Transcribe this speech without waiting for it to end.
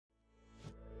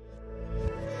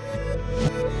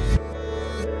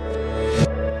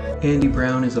Andy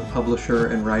Brown is a publisher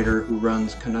and writer who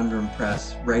runs Conundrum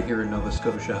Press right here in Nova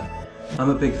Scotia.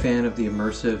 I'm a big fan of the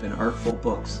immersive and artful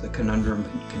books that Conundrum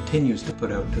continues to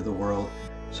put out to the world,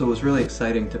 so it was really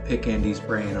exciting to pick Andy's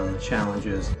brain on the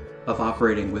challenges of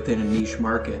operating within a niche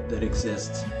market that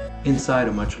exists inside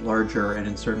a much larger and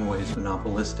in certain ways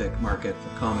monopolistic market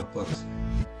for comic books.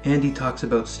 Andy talks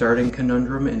about starting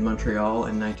Conundrum in Montreal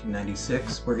in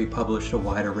 1996, where he published a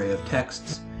wide array of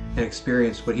texts and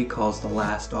experienced what he calls the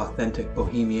last authentic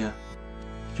Bohemia.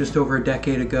 Just over a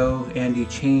decade ago, Andy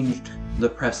changed the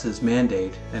press's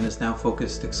mandate and is now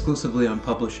focused exclusively on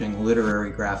publishing literary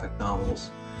graphic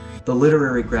novels. The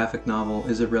literary graphic novel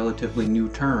is a relatively new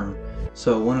term,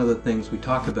 so one of the things we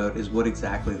talk about is what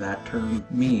exactly that term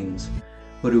means.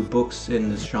 What do books in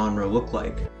this genre look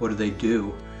like? What do they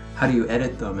do? How do you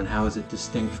edit them, and how is it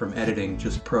distinct from editing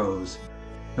just prose?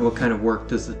 And what kind of work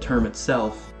does the term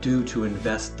itself do to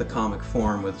invest the comic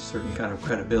form with a certain kind of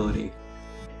credibility?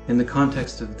 In the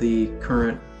context of the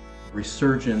current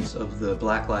resurgence of the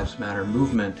Black Lives Matter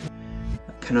movement,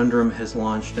 Conundrum has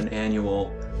launched an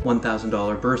annual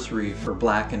 $1,000 bursary for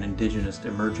Black and Indigenous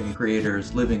emerging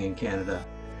creators living in Canada.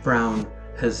 Brown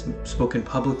has spoken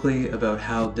publicly about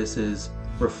how this is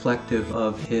reflective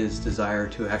of his desire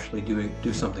to actually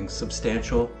do something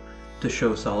substantial to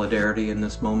show solidarity in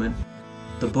this moment.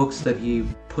 The books that he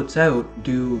puts out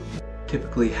do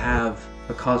typically have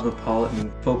a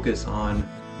cosmopolitan focus on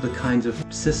the kinds of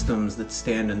systems that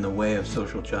stand in the way of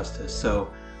social justice.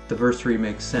 So the bursary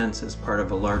makes sense as part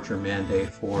of a larger mandate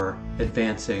for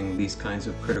advancing these kinds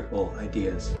of critical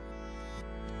ideas.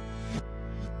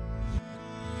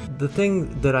 The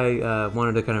thing that I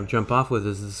wanted to kind of jump off with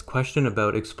is this question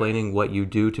about explaining what you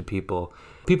do to people.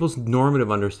 People's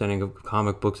normative understanding of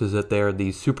comic books is that they are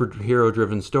these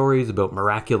superhero-driven stories about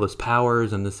miraculous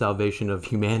powers and the salvation of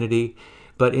humanity.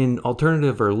 But in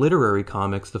alternative or literary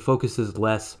comics, the focus is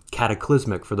less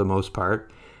cataclysmic for the most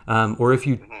part. Or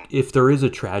if there is a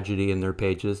tragedy in their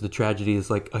pages, the tragedy is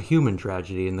like a human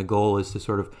tragedy, and the goal is to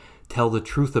sort of tell the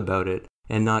truth about it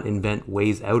and not invent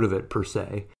ways out of it per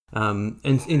se. And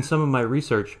in some of my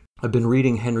research, I've been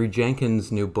reading Henry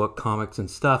Jenkins' new book, Comics and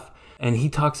Stuff, and he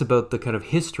talks about the kind of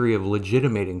history of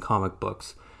legitimating comic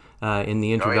books in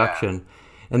the introduction. Oh,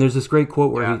 yeah. And there's this great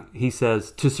quote where he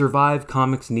says, "To survive,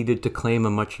 comics needed to claim a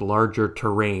much larger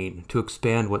terrain to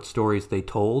expand what stories they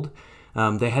told.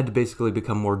 They had to basically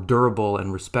become more durable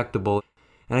and respectable."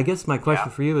 And I guess my question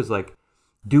for you is like,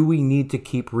 do we need to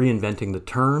keep reinventing the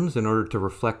terms in order to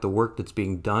reflect the work that's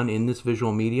being done in this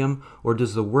visual medium? Or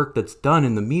does the work that's done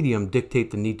in the medium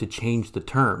dictate the need to change the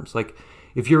terms? Like,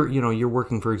 if you're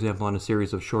working, for example, on a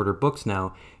series of shorter books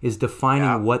now, is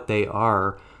defining what they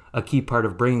are a key part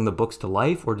of bringing the books to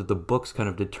life, or do the books kind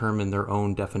of determine their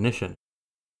own definition?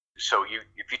 So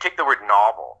if you take the word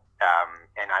novel,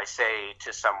 and I say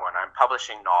to someone, I'm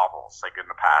publishing novels, like in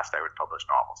the past I would publish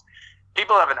novels.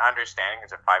 People have an understanding,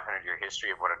 there's a 500-year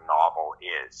history of what a novel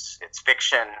is. It's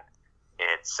fiction,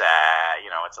 it's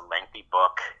a lengthy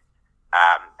book.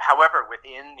 However,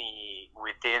 within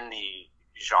the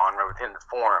genre, within the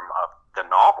form of the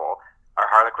novel, are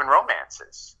Harlequin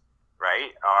romances,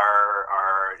 right?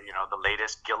 Are the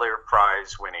latest Giller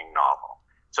Prize winning novel.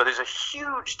 So there's a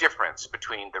huge difference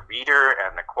between the reader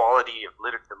and the quality of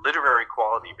the literary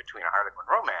quality between a Harlequin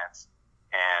romance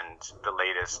and the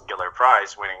latest Giller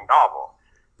Prize winning novel.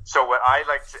 So what I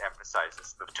like to emphasize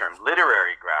is the term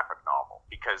literary graphic novel,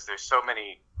 because there's so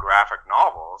many graphic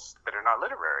novels that are not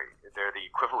literary. They're the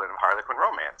equivalent of Harlequin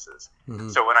romances. Mm-hmm.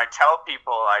 So when I tell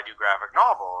people I do graphic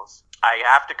novels, I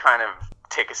have to kind of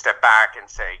take a step back and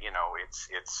say,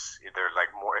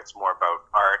 it's more about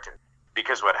art.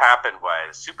 Because what happened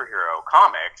was superhero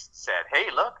comics said,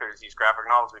 hey, look, there's these graphic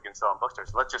novels we can sell in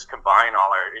bookstores. Let's just combine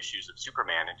all our issues of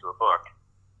Superman into a book.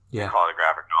 Yeah. Call it a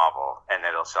graphic novel, and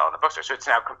then it'll sell in the bookstore. So it's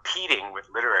now competing with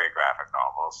literary graphic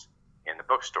novels in the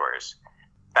bookstores.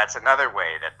 That's another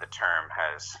way that the term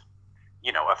has,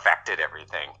 affected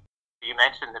everything. You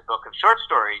mentioned the book of short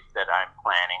stories that I'm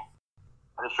planning.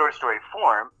 The short story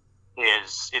form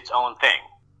is its own thing.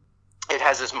 It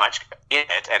has as much in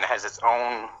it and has its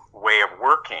own way of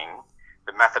working.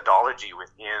 The methodology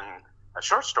within a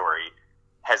short story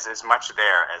has as much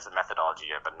there as the methodology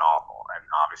of a novel. And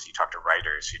obviously you talk to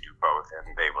writers who do both,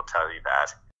 and they will tell you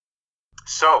that.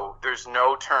 So there's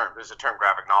no term. There's a term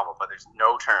graphic novel, but there's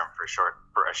no term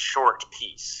for a short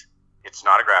piece. It's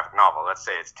not a graphic novel. Let's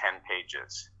say it's 10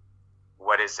 pages.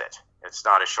 What is it? It's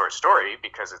not a short story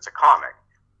because it's a comic.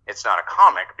 It's not a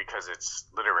comic because it's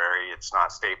literary. It's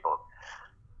not stapled.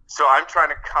 So I'm trying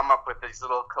to come up with this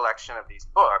little collection of these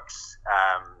books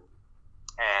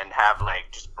and have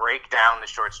have just break down the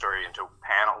short story into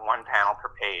one panel per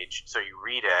page, so you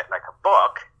read it like a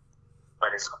book,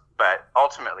 but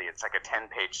ultimately it's like a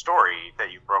 10-page story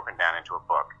that you've broken down into a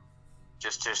book,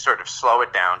 just to sort of slow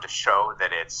it down, to show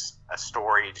that it's a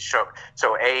story, to show,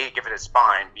 so A, give it a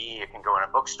spine, B, it can go in a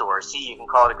bookstore, C, you can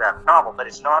call it a graphic novel, but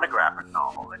it's not a graphic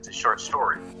novel, it's a short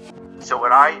story. So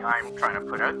what I'm trying to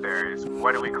put out there is,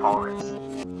 what do we call this?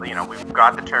 We've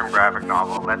got the term graphic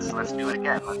novel, let's do it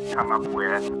again, let's come up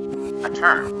with a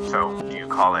term. So do you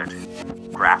call it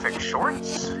graphic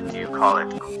shorts? Do you call it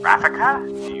graphica?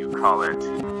 Do you call it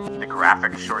the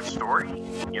graphic short story?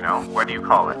 What do you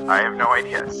call it? I have no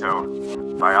idea. So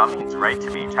by all means, write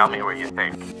to me. Tell me what you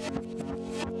think.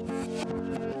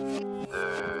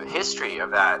 The history of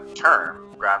that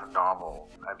term, graphic novel,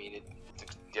 I mean,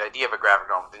 the idea of a graphic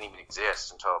novel didn't even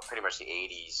exist until pretty much the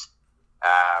 80s.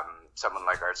 Someone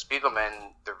like Art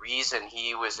Spiegelman, the reason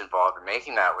he was involved in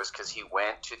making that was because he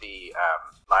went to the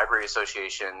library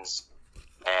associations,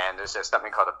 and there's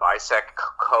something called a BISEC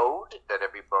code that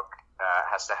every book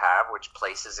has to have, which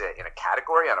places it in a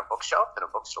category on a bookshelf in a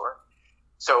bookstore.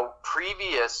 So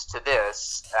previous to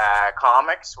this,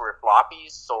 comics were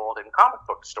floppies sold in comic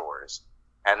book stores.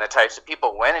 And the types of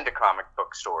people went into comic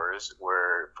book stores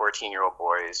were 14-year-old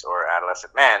boys or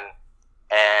adolescent men,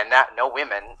 and no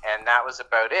women, and that was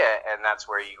about it. And that's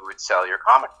where you would sell your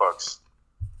comic books.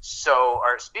 So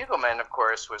Art Spiegelman, of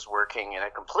course, was working in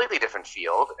a completely different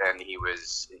field, and he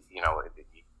was,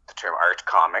 the term art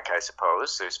comic, I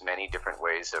suppose. There's many different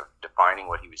ways of defining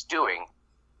what he was doing.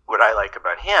 What I like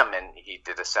about him, and he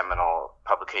did a seminal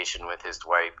publication with his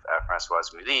wife,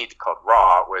 Françoise Mulide, called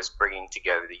Raw, was bringing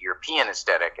together the European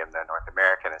aesthetic and the North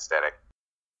American aesthetic.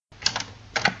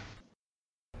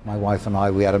 My wife and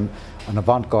I, we had an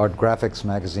avant-garde graphics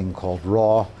magazine called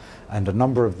Raw, and a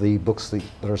number of the books that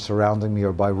are surrounding me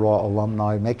are by Raw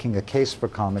alumni, making a case for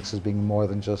comics as being more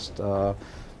than just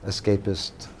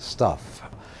escapist stuff.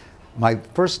 My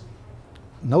first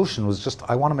notion was just,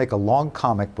 I want to make a long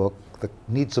comic book that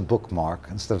needs a bookmark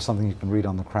instead of something you can read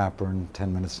on the crapper in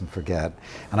 10 minutes and forget.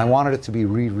 And I wanted it to be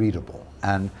rereadable.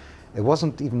 And it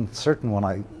wasn't even certain when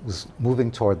I was moving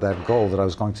toward that goal that I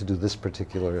was going to do this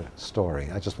particular story.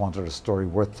 I just wanted a story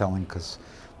worth telling because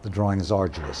the drawing is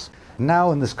arduous.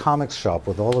 Now in this comics shop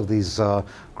with all of these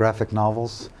graphic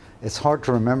novels, it's hard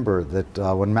to remember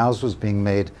that when Maus was being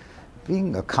made,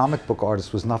 being a comic book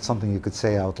artist was not something you could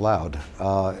say out loud.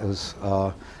 It was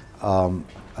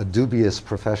a dubious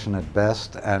profession at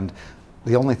best, and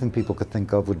the only thing people could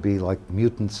think of would be like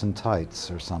mutants in tights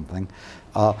or something.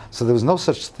 So there was no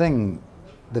such thing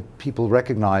that people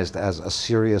recognized as a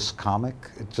serious comic.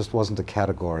 It just wasn't a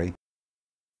category.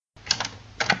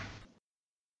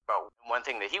 Well, one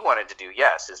thing that he wanted to do,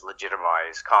 yes, is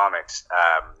legitimize comics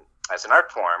as an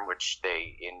art form, which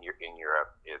in Europe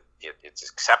it's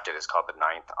accepted as called the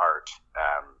ninth art.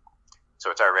 So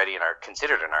it's already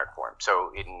considered an art form.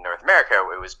 So in North America,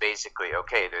 it was basically,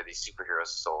 okay, there are these superheroes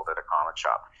sold at a comic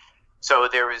shop. So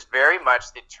there was very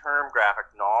much the term graphic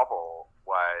novel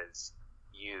was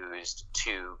used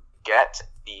to get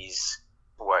these,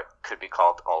 what could be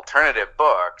called alternative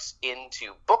books,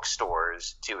 into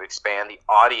bookstores to expand the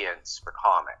audience for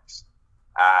comics,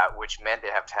 which meant they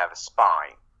have to have a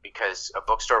spine, because a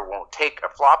bookstore won't take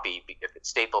a floppy if it's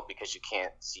stapled because you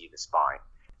can't see the spine.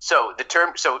 So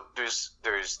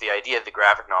there's the idea of the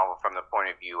graphic novel from the point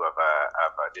of view of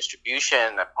a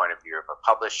distribution, the point of view of a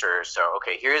publisher. So,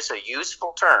 okay, here's a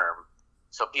useful term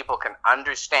so people can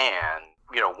understand,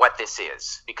 what this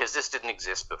is, because this didn't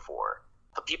exist before.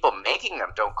 The people making them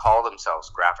don't call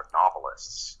themselves graphic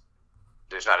novelists.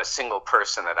 There's not a single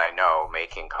person that I know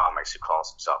making comics who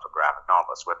calls himself a graphic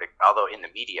novelist. Although in the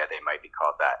media they might be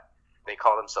called that, they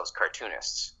call themselves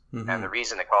cartoonists. Mm-hmm. And the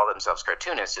reason they call themselves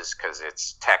cartoonists is because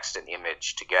it's text and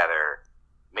image together,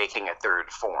 making a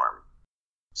third form.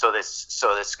 So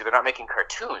they're not making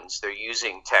cartoons; they're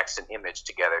using text and image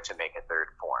together to make a third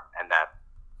form, and that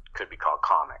could be called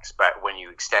comics. But when you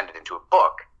extend it into a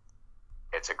book,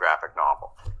 it's a graphic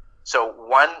novel. So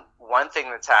one thing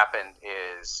that's happened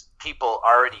is people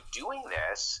already doing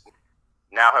this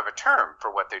now have a term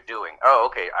for what they're doing. Oh,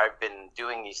 okay, I've been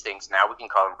doing these things. Now we can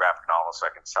call them graphic novels, so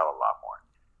I can sell a lot more.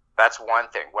 That's one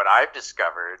thing. What I've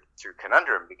discovered through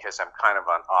Conundrum, because I'm kind of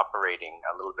operating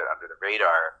a little bit under the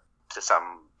radar to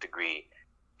some degree,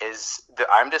 is that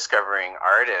I'm discovering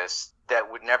artists that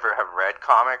would never have read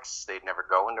comics. They'd never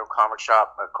go into a comic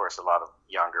shop. Of course, a lot of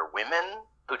younger women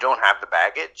who don't have the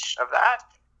baggage of that.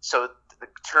 So the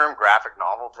term graphic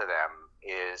novel to them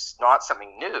is not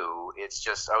something new. It's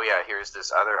just, oh yeah, here's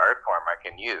this other art form I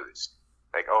can use.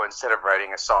 Like, oh, instead of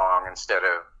writing a song, instead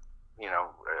of,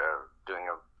 doing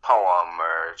a poem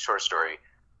or a short story,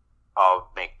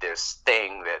 I'll make this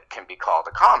thing that can be called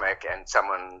a comic, and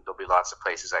there'll be lots of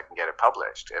places I can get it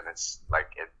published, and it's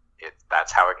like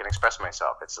that's how I can express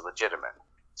myself. It's legitimate.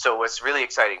 So what's really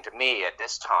exciting to me at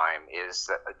this time is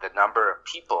that the number of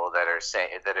people that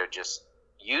are just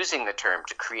using the term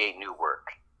to create new work,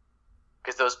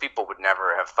 because those people would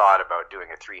never have thought about doing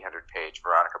a 300-page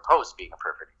Veronica Post, being a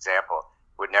perfect example,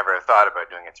 would never have thought about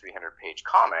doing a 300-page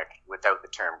comic without the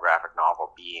term graphic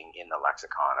novel being in the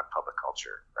lexicon of public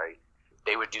culture, right?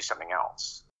 They would do something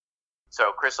else.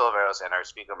 So Chris Oliveros and Art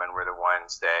Spiegelman were the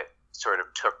ones that sort of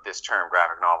took this term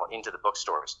graphic novel into the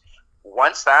bookstores.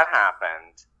 Once that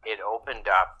happened, it opened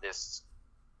up this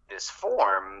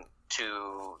form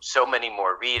to so many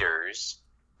more readers.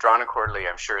 Drawn and Quarterly,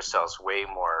 I'm sure, sells way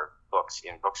more books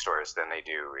in bookstores than they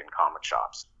do in comic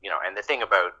shops. And the thing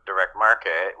about direct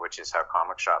market, which is how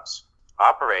comic shops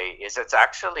operate, is it's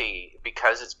actually,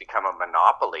 because it's become a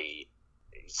monopoly,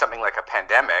 something like a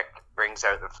pandemic brings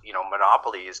out,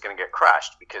 monopoly is going to get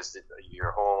crushed because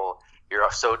you're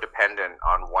so dependent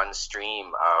on one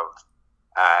stream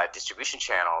of distribution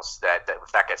channels that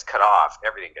if that gets cut off,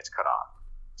 everything gets cut off.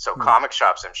 So comic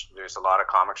shops, there's a lot of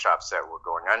comic shops that were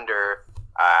going under.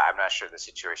 I'm not sure the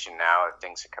situation now, if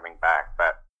things are coming back,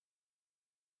 but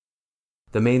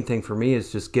the main thing for me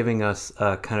is just giving us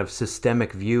a kind of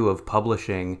systemic view of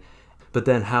publishing, but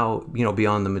then how,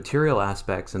 beyond the material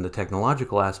aspects and the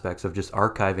technological aspects of just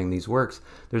archiving these works,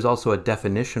 there's also a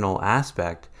definitional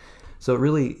aspect. So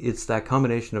really, it's that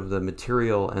combination of the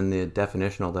material and the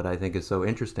definitional that I think is so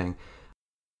interesting.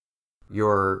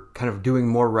 You're kind of doing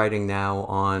more writing now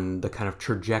on the kind of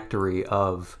trajectory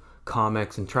of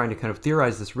comics and trying to kind of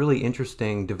theorize this really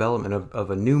interesting development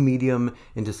of a new medium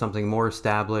into something more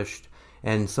established,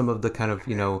 and some of the kind of,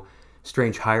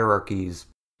 strange hierarchies.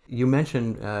 You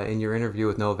mentioned in your interview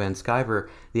with Noah Van Sciver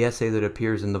the essay that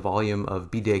appears in the volume of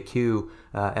BDQ,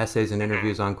 Essays and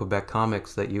Interviews on Quebec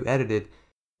Comics, that you edited.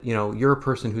 You're a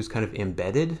person who's kind of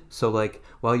embedded. So like,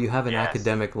 while you have an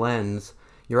academic lens,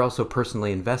 you're also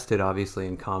personally invested, obviously,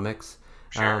 in comics.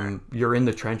 Sure. You're in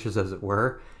the trenches, as it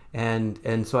were.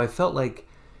 And so I felt like,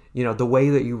 the way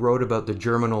that you wrote about the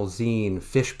germinal zine,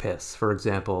 Fish Piss, for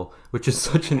example, which is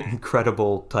such an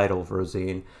incredible title for a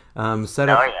zine,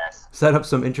 set up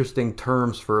some interesting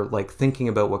terms for like thinking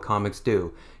about what comics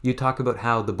do. You talk about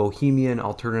how the bohemian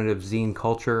alternative zine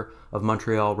culture of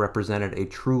Montreal represented a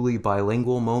truly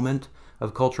bilingual moment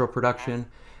of cultural production,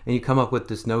 and you come up with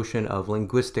this notion of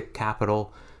linguistic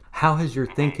capital. How has your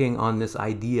thinking on this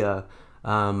idea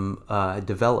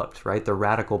developed, right? The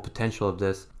radical potential of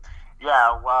this.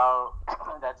 Yeah, well,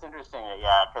 that's interesting.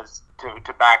 Yeah, because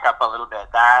to back up a little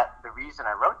bit, the reason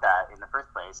I wrote that in the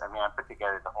first place, I put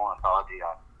together the whole anthology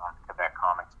on Quebec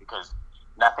comics because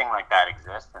nothing like that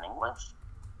exists in English.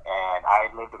 And I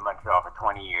had lived in Montreal for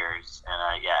 20 years,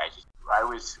 and I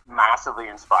was massively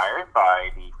inspired by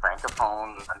the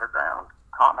Francophone underground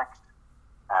comics,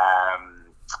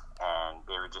 and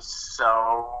they were just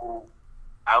so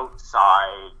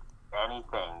outside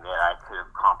anything that I could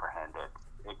have comprehended,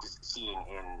 just seeing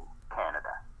in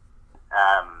Canada.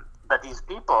 But these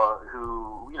people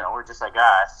who, were just like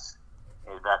us,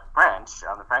 that French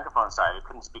on the Francophone side, who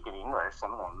couldn't speak any English,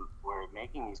 some of them were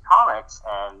making these comics,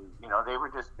 and, they were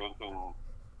just making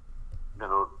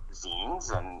little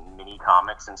zines and mini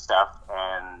comics and stuff,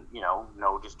 and,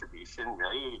 no distribution,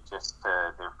 really, just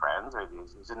to their friends.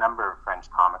 There's a number of French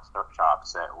comic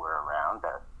shops that were around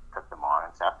that took them on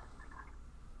and stuff.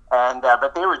 And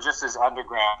but they were just as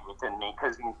underground within me,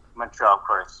 because in Montreal, of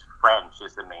course, French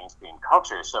is the mainstream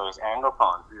culture. So as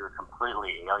Anglophones, we were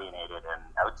completely alienated and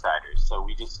outsiders. So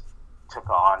we just took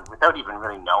on, without even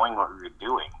really knowing what we were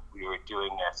doing. We were doing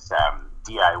this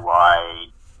DIY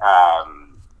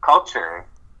culture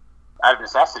out of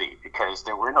necessity, because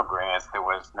there were no grants, there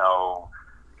were no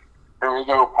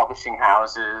publishing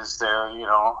houses.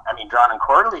 Drawn and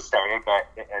Quarterly started,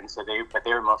 but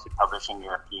they were mostly publishing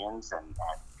Europeans and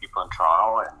people in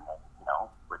Toronto, and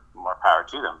with more power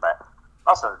to them, but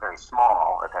also very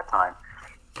small at that time.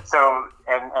 So,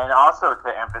 and also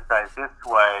to emphasize, this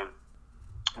was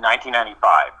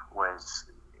 1995 was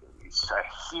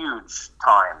a huge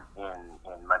time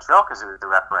in Montreal, because it was the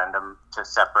referendum to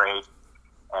separate.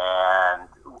 And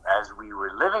as we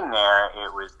were living there,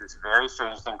 it was this very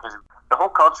strange thing, because the whole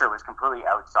culture was completely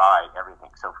outside everything.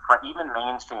 So even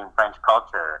mainstream French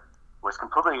culture was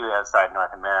completely outside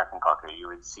North American culture. You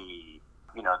would see,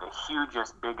 the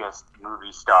hugest, biggest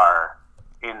movie star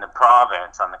in the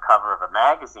province on the cover of a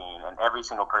magazine, and every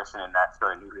single person in that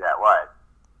store knew who that was.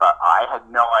 But I had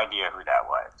no idea who that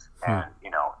was. And,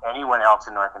 anyone else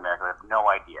in North America had no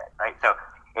idea, right? So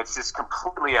It's just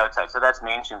completely outside. So that's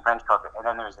mainstream French culture. And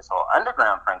then there's this whole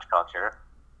underground French culture,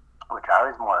 which I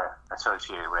was more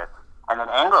associated with. And then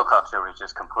Anglo culture was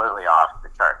just completely off the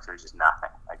charts. There was just nothing.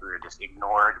 Like, we were just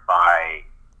ignored by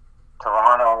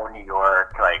Toronto, New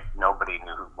York. Like, nobody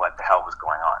knew what the hell was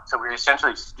going on. So we were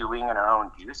essentially stewing in our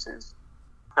own juices.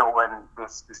 So when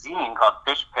this zine called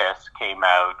Fish Piss came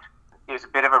out, it was a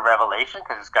bit of a revelation,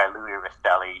 because this guy, Louis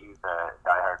Rastelli, he's a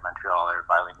diehard Montrealer,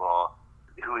 bilingual,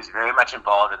 who was very much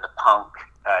involved in the punk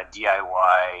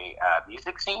DIY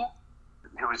music scene,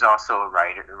 who was also a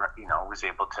writer, was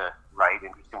able to write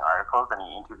interesting articles, and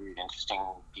he interviewed interesting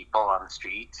people on the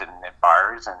streets and at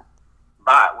bars.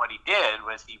 But what he did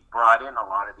was he brought in a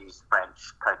lot of these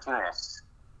French cartoonists.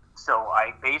 So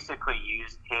I basically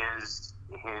used his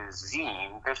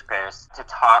zine, Fish Piss, to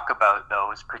talk about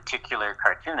those particular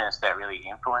cartoonists that really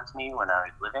influenced me when I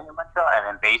was living in Montreal. And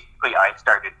then basically I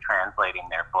started translating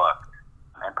their book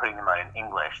and putting them out in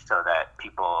English, so that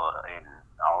people in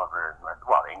all over,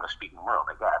 the English-speaking world,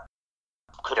 I guess,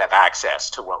 could have access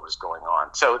to what was going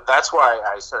on. So that's why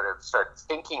I sort of started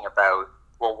thinking about,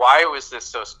 well, why was this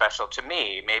so special to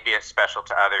me? Maybe it's special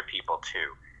to other people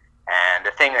too. And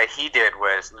the thing that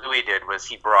Louis did was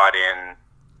he brought in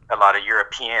a lot of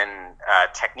European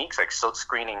techniques, like silk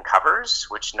screening covers,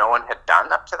 which no one had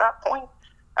done up to that point.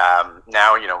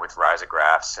 Now, with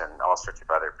risographs and all sorts of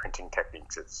other printing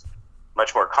techniques, it's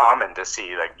much more common to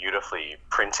see like beautifully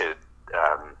printed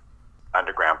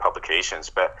underground publications.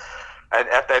 But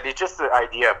it's just the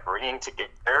idea of bringing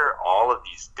together all of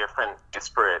these different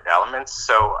disparate elements.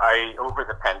 So over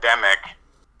the pandemic,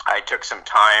 I took some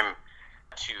time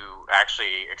to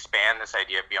actually expand this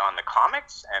idea beyond the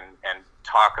comics and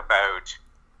talk about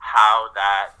how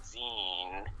that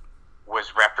zine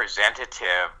was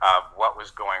representative of what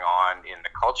was going on in the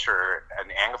culture, and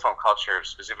the Anglophone culture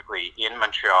specifically in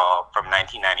Montreal from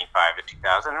 1995 to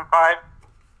 2005.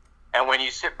 And when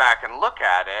you sit back and look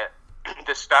at it,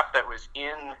 the stuff that was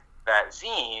in that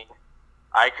zine,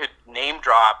 I could name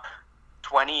drop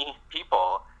 20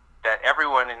 people that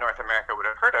everyone in North America would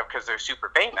have heard of because they're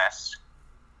super famous,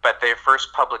 but their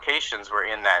first publications were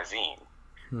in that zine.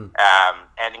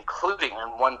 And including,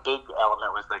 and one big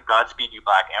element was the Godspeed You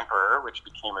Black Emperor, which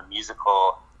became a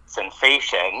musical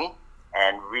sensation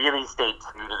and really stayed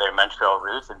true to their Montreal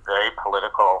roots and very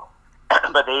political.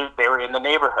 But they were in the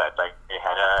neighborhood. Like, they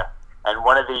had and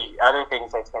one of the other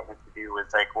things I started to do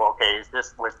was like, well, okay, was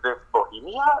this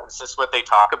Bohemia? Is this what they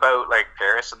talk about, like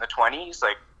Paris in the 20s?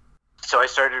 Like, so I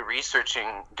started researching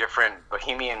different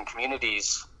Bohemian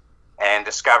communities and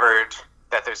discovered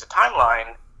that there's a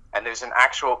timeline and there's an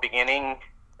actual beginning,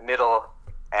 middle,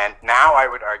 and now I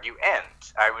would argue end.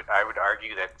 I would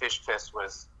argue that Fish Piss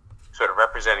was sort of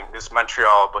representing this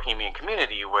Montreal Bohemian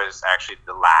community was actually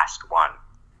the last one.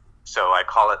 So I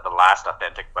call it the last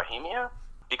authentic Bohemia,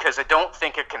 because I don't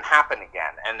think it can happen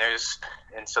again.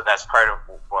 And so that's part of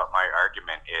what my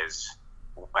argument is.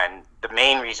 When the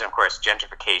main reason, of course,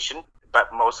 gentrification,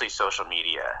 but mostly social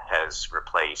media has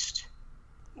replaced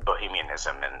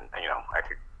Bohemianism, and I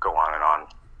could go on and on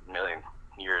a million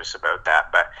years about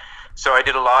that. But so I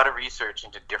did a lot of research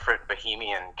into different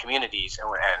Bohemian communities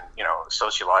and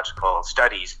sociological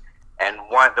studies, and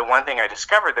the one thing I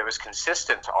discovered that was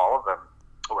consistent to all of them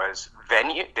was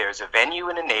venue. There's a venue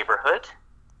in a neighborhood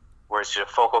where it's a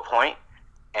focal point,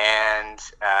 and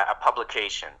a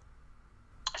publication.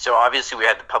 So obviously we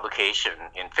had the publication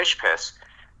in Fish Piss.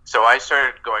 So I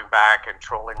started going back and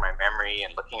trolling my memory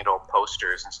and looking at old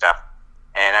posters and stuff.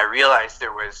 And I realized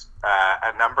there was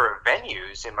a number of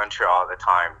venues in Montreal at the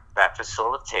time that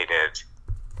facilitated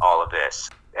all of this.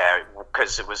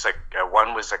 Because it was like,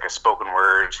 one was like a spoken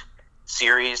word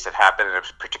series that happened in a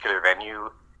particular venue.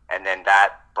 And then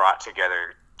that brought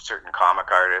together certain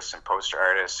comic artists and poster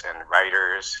artists and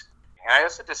writers. And I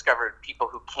also discovered people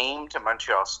who came to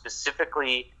Montreal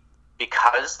specifically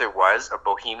because there was a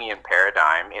Bohemian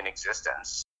paradigm in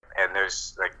existence. And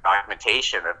there's like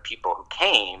documentation of people who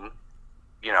came,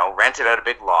 rented out a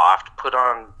big loft, put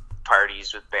on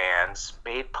parties with bands,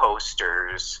 made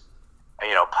posters,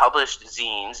 published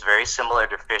zines very similar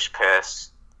to Fish Piss,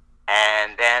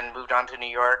 and then moved on to New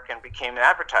York and became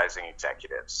advertising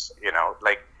executives.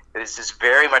 This is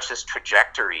very much this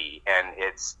trajectory, and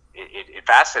it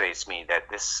fascinates me that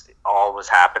this all was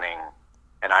happening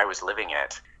and I was living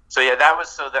it. So yeah,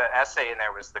 the essay in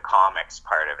there was the comics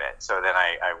part of it. So then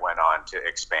I went on to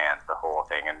expand the whole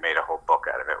thing and made a whole book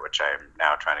out of it, which I'm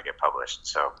now trying to get published.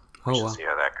 So we should see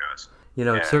how that goes.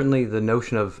 Certainly the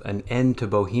notion of an end to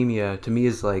Bohemia to me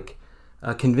is like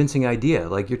a convincing idea.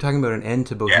 Like, you're talking about an end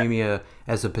to Bohemia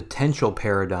as a potential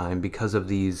paradigm because of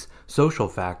these social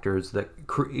factors that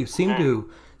seem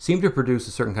seem to produce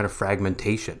a certain kind of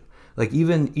fragmentation. Like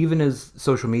even as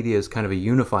social media is kind of a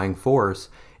unifying force,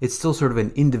 it's still sort of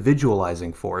an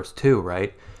individualizing force too,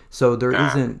 right? So there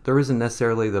isn't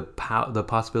necessarily the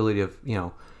possibility of, you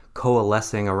know,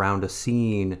 coalescing around a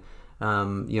scene,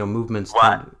 you know, movements.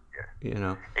 You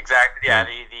know, exactly. Yeah,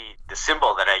 the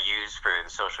symbol that I use for the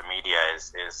social media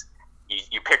is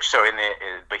you picture. So in the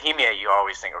Bohemia, you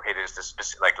always think, okay, there's this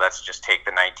specific, like, let's just take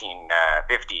the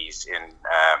 1950s in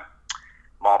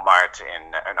Montmartre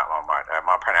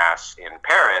Montparnasse in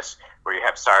Paris, where you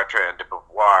have Sartre and de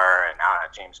Beauvoir and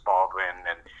James Baldwin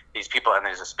and these people, and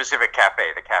there's a specific cafe,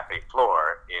 the Café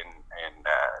Flore in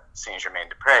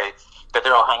Saint-Germain-des-Prés, that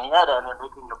they're all hanging out and they're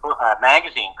making a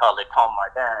magazine called Le Temps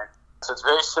Moderne. So it's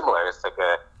very similar. It's like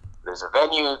there's a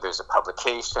venue, there's a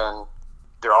publication.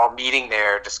 They're all meeting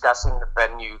there, discussing the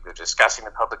venue, they're discussing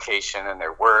the publication and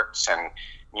their works, and,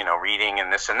 you know, reading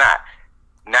and this and that.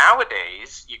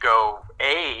 Nowadays, you go,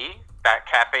 A, that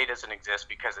cafe doesn't exist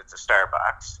because it's a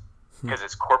Starbucks, because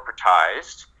it's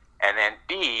corporatized, and then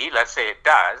B, let's say it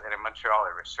does, and in Montreal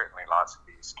there are certainly lots of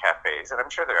these cafes, and I'm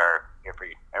sure there are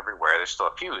everywhere. There's still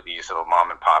a few of these little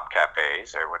mom and pop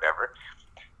cafes or whatever.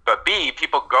 But B,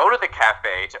 people go to the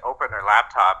cafe to open their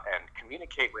laptop and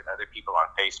communicate with other people on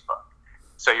Facebook.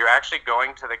 So you're actually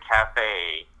going to the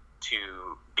cafe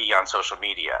to be on social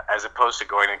media, as opposed to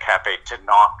going to a cafe to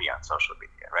not be on social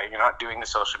media, right? You're not doing the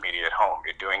social media at home.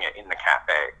 You're doing it in the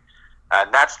cafe.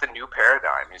 And that's the new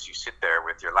paradigm, is you sit there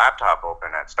with your laptop open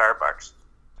at Starbucks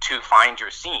to find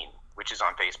your scene, which is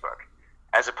on Facebook,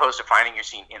 as opposed to finding your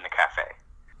scene in the cafe.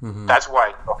 Mm-hmm. That's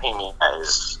why Bohemia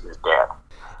is dead.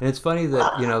 And it's funny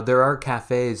that, you know, there are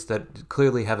cafes that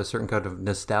clearly have a certain kind of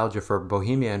nostalgia for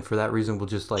Bohemia, and for that reason will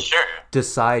just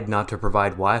decide not to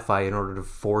provide Wi-Fi in order to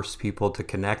force people to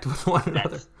connect with one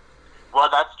another. Well,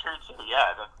 that's true too.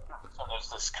 Yeah, so there's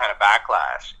this kind of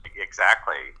backlash.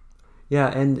 Exactly. Yeah,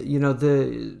 and, you know,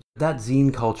 that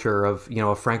zine culture of, you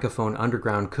know, a Francophone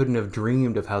underground couldn't have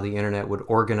dreamed of how the internet would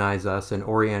organize us and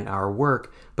orient our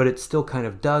work, but it still kind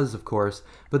of does, of course.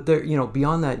 But there, you know,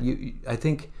 beyond that, I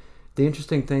think the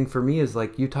interesting thing for me is,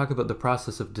 like, you talk about the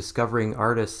process of discovering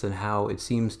artists and how it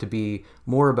seems to be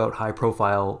more about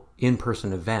high-profile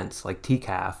in-person events like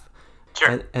TCAF,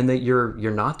 sure. and that you're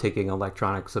not taking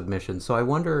electronic submissions. So I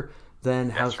wonder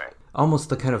then how almost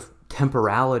the kind of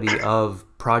temporality of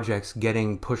projects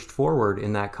getting pushed forward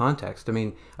in that context. I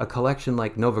mean, a collection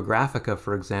like Nova Graphica,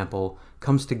 for example,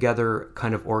 comes together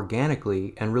kind of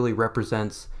organically and really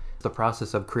represents the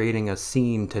process of creating a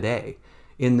scene today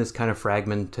in this kind of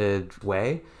fragmented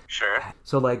way. Sure.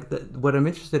 So, like, what I'm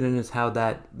interested in is how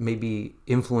that maybe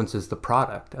influences the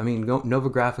product. I mean, Nova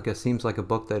Graphica seems like a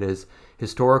book that is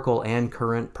historical and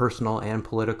current, personal and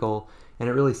political, and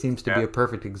it really seems to be a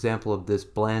perfect example of this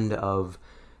blend of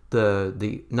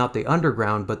the not the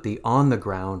underground, but the on the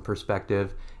ground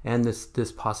perspective, and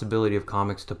this possibility of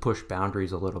comics to push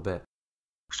boundaries a little bit.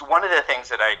 So one of the things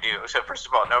that I do, so first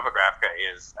of all, Nova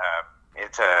Graphica is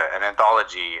it's an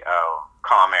anthology of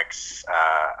comics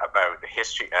about the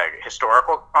history,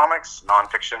 historical comics,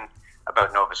 nonfiction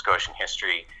about Nova Scotian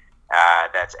history,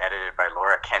 that's edited by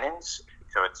Laura Kennins.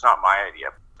 So it's not my idea.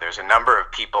 There's a number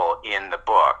of people in the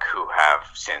book who have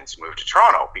since moved to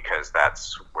Toronto because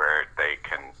that's where they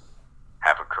can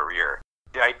have a career.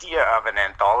 The idea of an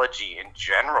anthology in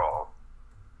general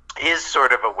is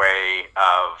sort of a way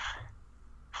of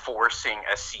forcing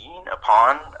a scene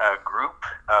upon a group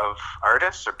of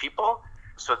artists or people.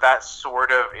 So that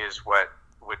sort of is what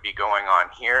would be going on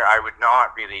here. I would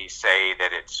not really say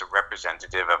that it's a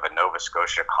representative of a Nova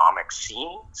Scotia comic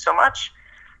scene so much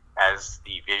as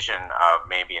the vision of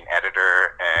maybe an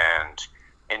editor,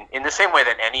 and in the same way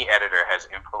that any editor has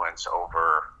influence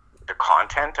over the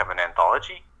content of an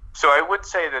anthology. So I would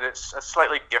say that it's a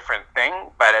slightly different thing,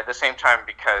 but at the same time,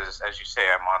 because, as you say,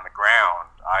 I'm on the ground,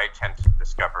 I tend to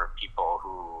discover people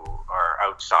who are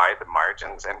outside the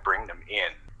margins and bring them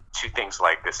in to things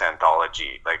like this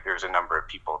anthology. Like, there's a number of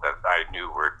people that I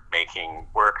knew were making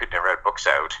work who'd never had books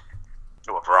out.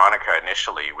 Well, Veronica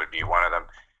initially would be one of them,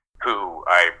 who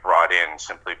I brought in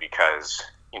simply because,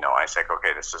 you know, I said,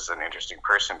 okay, this is an interesting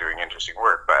person doing interesting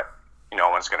work, but no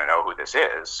one's going to know who this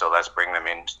is, so let's bring them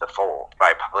into the fold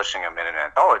by publishing them in an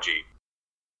anthology.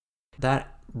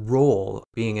 That role,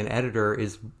 being an editor,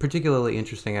 is particularly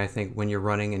interesting, I think, when you're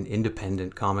running an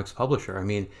independent comics publisher. I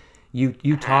mean,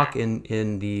 you talk in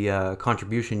the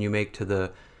contribution you make to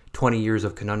the 20 Years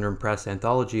of Conundrum Press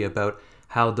anthology about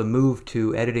how the move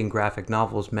to editing graphic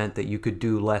novels meant that you could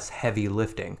do less heavy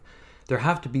lifting. There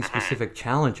have to be specific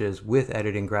challenges with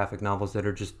editing graphic novels that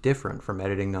are just different from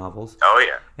editing novels. Oh,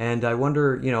 yeah. And I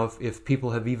wonder, if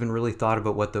people have even really thought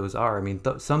about what those are. I mean,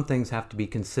 some things have to be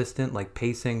consistent, like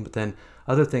pacing, but then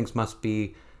other things must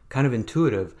be kind of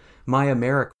intuitive. Maya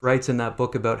Merrick writes in that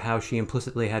book about how she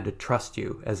implicitly had to trust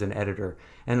you as an editor.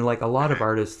 And like a lot of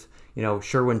artists,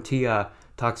 Sherwin Tia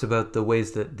talks about the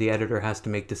ways that the editor has to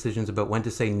make decisions about when to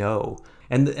say no.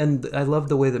 And I love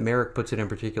the way that Merrick puts it in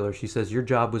particular. She says, your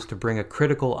job was to bring a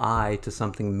critical eye to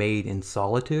something made in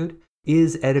solitude.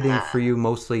 Is editing for you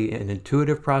mostly an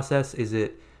intuitive process? Is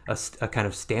it a kind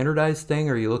of standardized thing?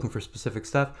 Are you looking for specific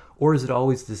stuff? Or is it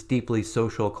always this deeply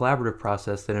social collaborative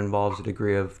process that involves a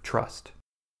degree of trust?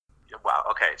 Wow.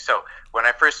 Okay. So when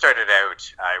I first started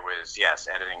out, I was,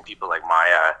 editing people like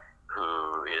Maya,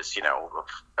 who is,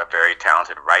 a very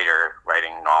talented writer,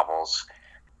 writing novels.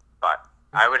 But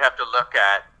I would have to look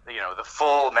at, the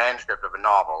full manuscript of a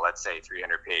novel, let's say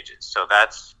 300 pages. So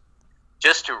that's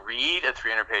just to read a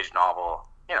 300-page novel,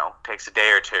 takes a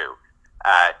day or two.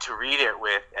 To read it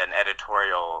with an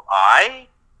editorial eye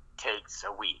takes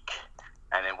a week.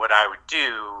 And then what I would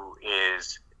do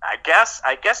is, I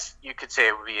guess you could say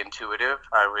it would be intuitive.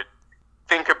 I would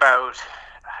think about,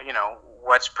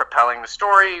 what's propelling the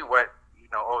story,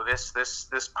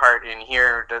 this part in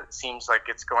here seems like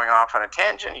it's going off on a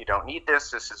tangent. You don't need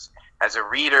this. This is, as a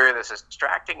reader, this is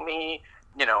distracting me,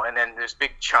 and then there's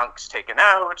big chunks taken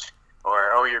out,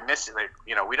 or, you're missing,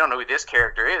 we don't know who this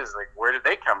character is. Like, where did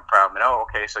they come from? And,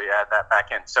 okay, so you add that back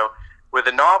in. So with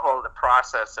a novel, the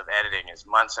process of editing is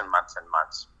months and months and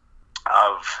months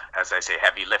of, as I say,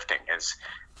 heavy lifting.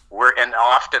 And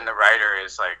often the writer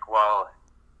is like, well,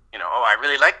 I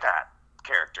really like that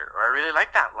character, or I really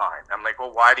like that line. I'm like,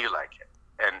 well, why do you like it?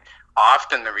 And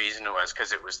often the reason was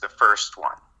because it was the first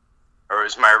one, or it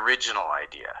was my original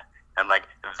idea. I'm like,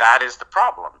 that is the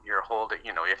problem. You're holding,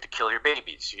 you have to kill your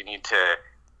babies. You need to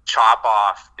chop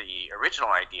off the original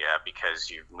idea because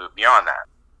you've moved beyond that.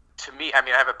 To me, I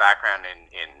have a background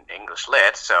in English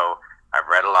Lit, so I've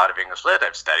read a lot of English Lit.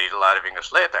 I've studied a lot of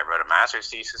English Lit. I wrote a master's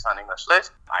thesis on English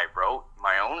Lit. I wrote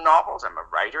my own novels. I'm a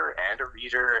writer and a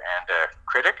reader and a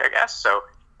critic, I guess. So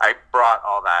I brought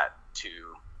all that to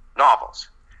novels.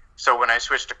 So when I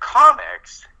switched to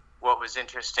comics, what was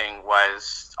interesting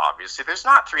was, obviously, there's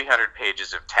not 300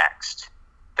 pages of text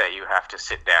that you have to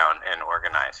sit down and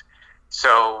organize.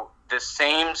 So the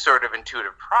same sort of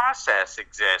intuitive process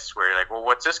exists where you're like, well,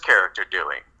 what's this character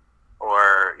doing?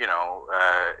 Or,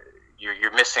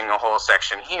 you're missing a whole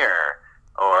section here,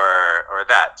 or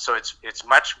that. So it's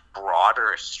much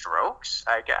broader strokes,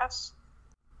 I guess.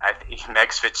 I think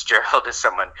Meg Fitzgerald is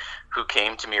someone who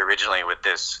came to me originally with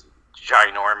this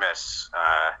ginormous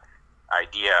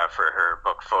idea for her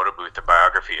book Photo Booth, a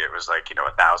biography. It was like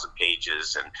 1,000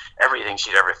 pages, and everything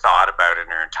she'd ever thought about in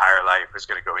her entire life was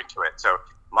going to go into it. So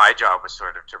my job was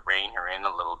sort of to rein her in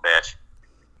a little bit.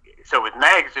 So with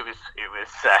Meg's, it was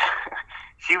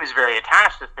she was very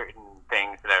attached to certain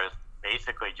things that I was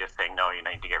basically just saying, no, you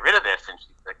need to get rid of this. And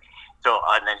she's like,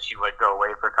 and then she would go away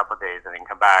for a couple of days and then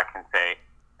come back and say,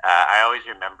 I always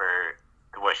remember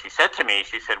what she said to me.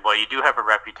 She said, well, you do have a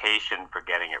reputation for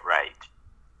getting it right.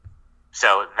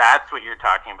 So that's what you're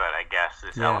talking about, I guess,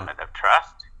 this element of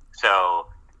trust. So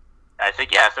I said,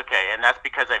 yes, okay. And that's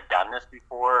because I've done this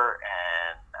before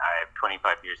and I have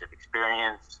 25 years of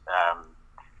experience.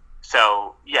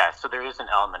 So there is an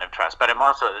element of trust, but I'm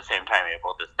also at the same time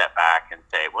able to step back and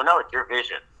say, well, no, it's your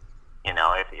vision. If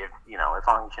as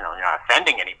long as, you're not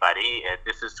offending anybody,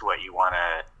 this is what you want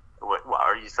to,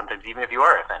 or you sometimes even if you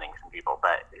are offending some people,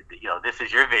 but, this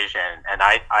is your vision. And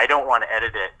I don't want to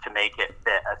edit it to make it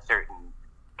fit a certain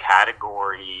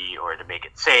category or to make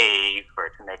it safe or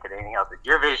to make it anything else. It's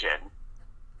your vision.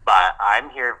 But I'm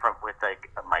here with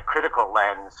my critical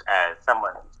lens as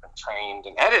someone who's been trained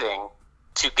in editing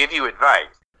to give you advice.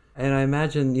 And I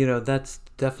imagine, that's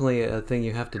definitely a thing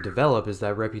you have to develop, is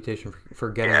that reputation for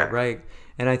getting it right.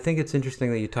 And I think it's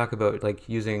interesting that you talk about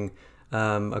using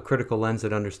a critical lens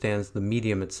that understands the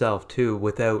medium itself too,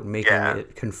 without making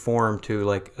it conform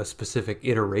to a specific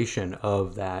iteration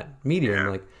of that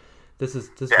medium. This is.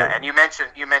 And you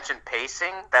mentioned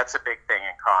pacing. That's a big thing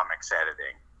in comics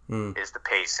editing. Is the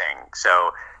pacing.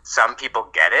 So some people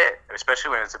get it,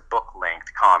 especially when it's a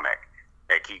book-length comic.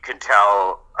 You can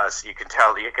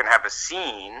have a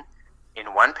scene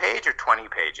in 1 page or 20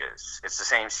 pages. It's the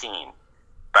same scene,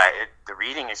 but the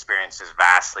reading experience is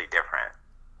vastly different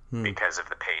because of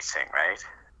the pacing, right?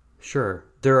 Sure.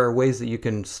 There are ways that you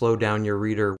can slow down your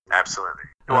reader. Absolutely.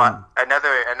 Well,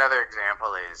 another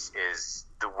example is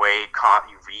the way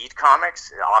you read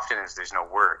comics. Often there's no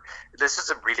word. This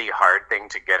is a really hard thing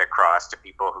to get across to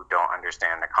people who don't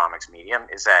understand the comics medium,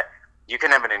 is that you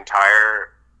can have an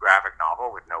entire graphic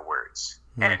novel with no words.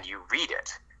 and you read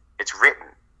it. It's written.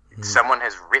 Someone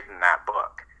has written that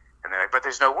book. And they're like, but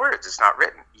there's no words. It's not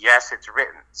written. Yes, it's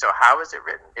written. So how is it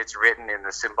written? It's written in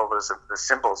the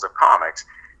symbols of comics.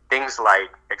 Things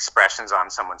like expressions on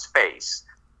someone's face.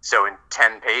 So in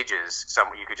 10 pages,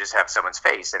 you could just have someone's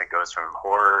face, and it goes from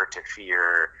horror to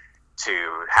fear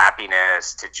to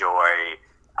happiness to joy.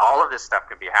 All of this stuff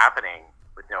can be happening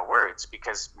with no words,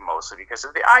 mostly because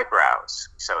of the eyebrows.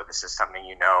 So this is something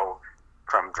you know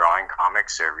from drawing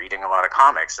comics or reading a lot of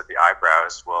comics, that the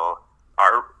eyebrows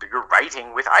you're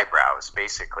writing with eyebrows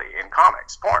basically in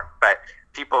comics form. But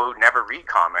people who never read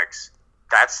comics,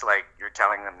 that's like you're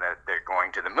telling them that they're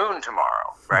going to the moon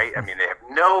tomorrow, right? I mean, they have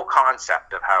no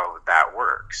concept of how that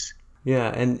works.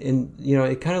 Yeah, and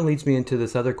it kind of leads me into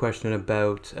this other question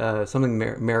about something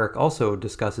Merrick also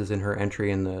discusses in her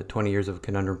entry in the 20 Years of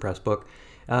Conundrum Press book,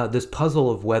 this puzzle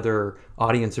of whether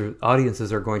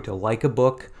audiences are going to like a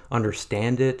book,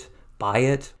 understand it, buy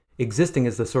it. Existing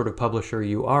as the sort of publisher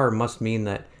you are must mean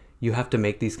that you have to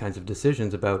make these kinds of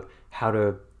decisions about how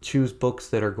to choose books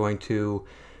that are going to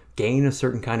gain a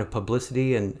certain kind of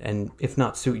publicity and if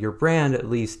not suit your brand, at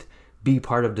least be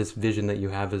part of this vision that you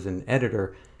have as an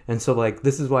editor. And so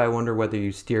this is why I wonder whether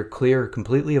you steer clear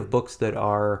completely of books that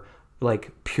are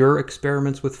like pure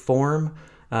experiments with form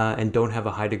and don't have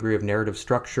a high degree of narrative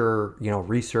structure,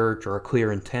 research or a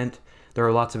clear intent. There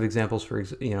are lots of examples,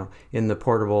 in the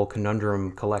Portable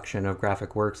Conundrum collection of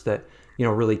graphic works that,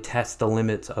 really test the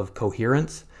limits of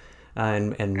coherence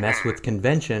and mess with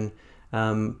convention.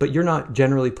 But you're not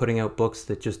generally putting out books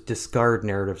that just discard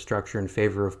narrative structure in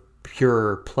favor of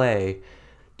pure play.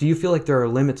 Do you feel like there are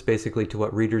limits basically to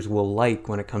what readers will like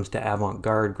when it comes to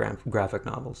avant-garde graphic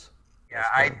novels? Yeah,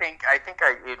 I think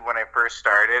when I first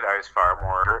started, I was far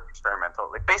more experimental.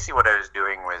 Like basically what I was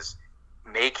doing was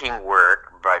making work.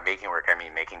 By making work, I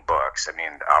mean making books. I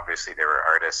mean, obviously there were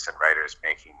artists and writers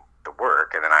making the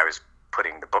work, and then I was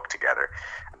putting the book together.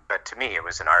 But to me, it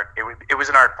was an art. It was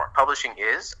an art form. Publishing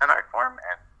is an art form,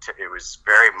 and it was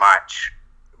very much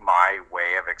my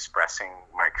way of expressing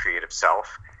my creative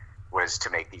self was to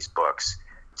make these books.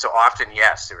 So often,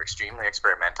 yes, they were extremely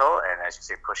experimental, and as you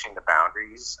say, pushing the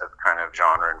boundaries of kind of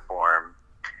genre and form.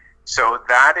 So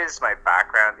that is my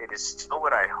background. It is still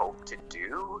what I hope to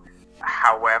do.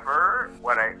 However,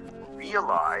 what I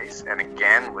realize, and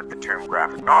again with the term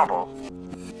graphic novel,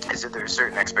 is that there are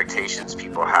certain expectations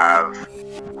people have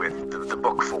with the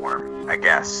book form, I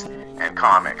guess, and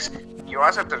comics. You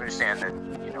also have to understand that,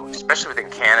 especially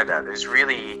within Canada, there's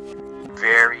really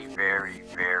very, very,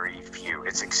 very few.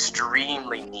 It's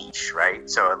extremely niche, right?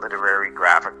 So a literary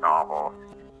graphic novel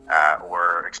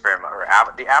or experiment, or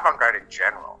the avant-garde in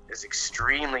general is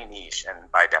extremely niche,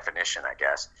 and by definition, I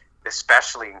guess,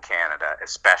 especially in Canada,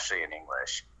 especially in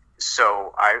English.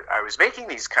 So I was making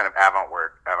these kind of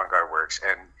avant-garde works,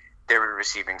 and they were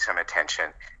receiving some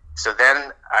attention. So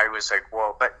then I was like,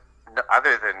 well, but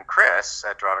other than Chris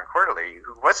at Drawn and Quarterly,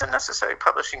 who wasn't necessarily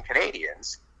publishing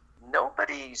Canadians,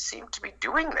 nobody seemed to be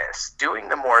doing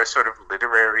the more sort of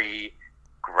literary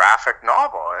graphic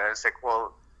novel. And I was like,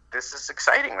 well, this is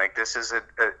exciting. Like, this is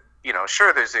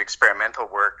sure, there's the experimental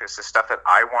work. There's the stuff that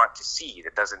I want to see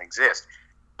that doesn't exist.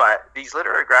 But these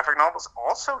literary graphic novels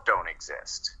also don't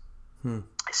exist,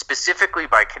 specifically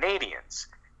by Canadians.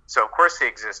 So, of course, they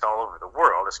exist all over the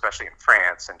world, especially in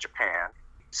France and Japan.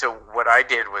 So what I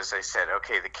did was I said,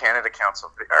 okay, the Canada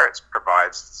Council for the Arts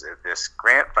provides this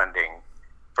grant funding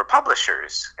for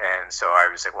publishers. And so I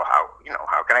was like, well,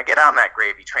 how can I get on that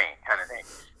gravy train kind of thing?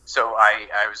 So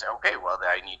I was, okay, well,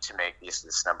 I need to make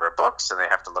this number of books, and they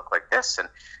have to look like this. And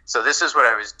so this is what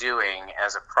I was doing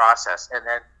as a process. And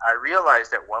then I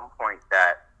realized at one point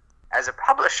that as a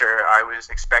publisher, I was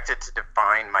expected to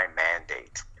define my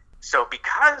mandate. So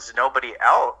because nobody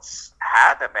else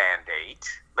had a mandate,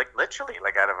 like literally,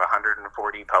 like out of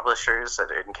 140 publishers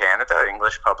in Canada,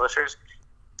 English publishers,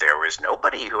 there was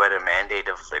nobody who had a mandate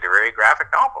of literary graphic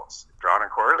novels. Drawn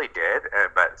and Quarterly did,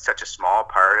 but such a small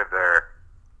part of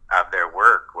their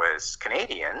work was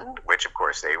Canadian, which of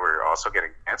course they were also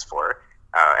getting grants for,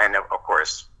 and of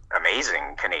course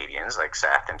amazing Canadians like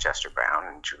Seth and Chester Brown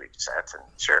and Julie Doucette, and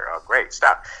sure, great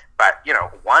stuff. But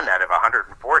one out of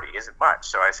 140 isn't much.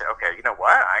 So I said, okay, you know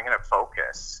what? I'm going to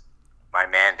focus my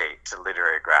mandate to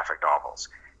literary graphic novels.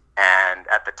 And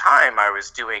at the time, I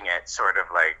was doing it sort of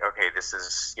like, okay, this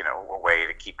is a way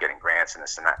to keep getting grants and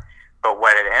this and that. But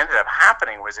what had ended up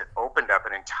happening was it opened up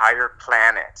an entire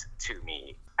planet to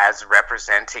me as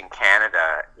representing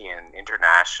Canada in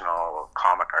international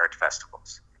comic art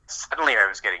festivals. Suddenly I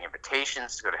was getting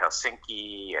invitations to go to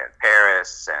Helsinki and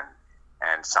Paris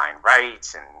and sign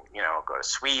rights and, go to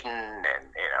Sweden and,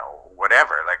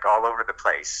 whatever, like all over the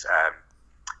place.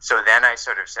 So then I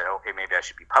sort of said, okay, maybe I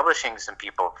should be publishing some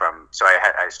people from. So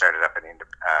I started up an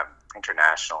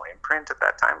international imprint at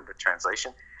that time with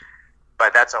translation.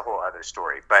 But that's a whole other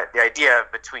story. But the idea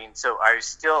so I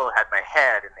still had my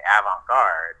head in the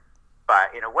avant-garde,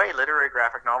 but in a way, literary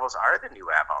graphic novels are the new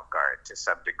avant-garde to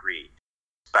some degree.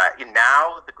 But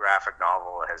now the graphic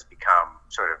novel has become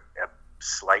sort of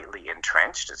slightly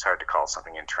entrenched. It's hard to call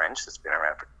something entrenched. It's been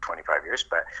around for 25 years,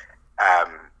 but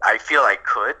I feel I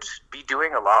could be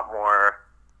doing a lot more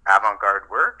avant-garde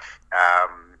work.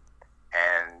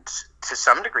 And to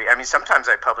some degree, I mean, sometimes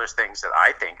I publish things that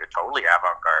I think are totally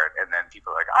avant-garde, and then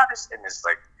people are like, oh, this thing is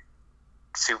like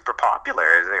super popular.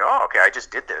 It's like, oh, okay, I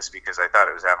just did this because I thought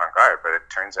it was avant-garde, but it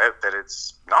turns out that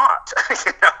it's not,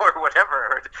 or whatever.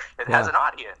 Or it has an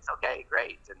audience. Okay,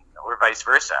 great. And or vice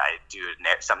versa. I do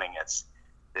something that's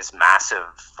this massive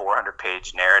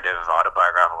 400-page narrative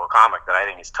autobiographical comic that I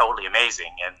think is totally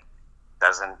amazing and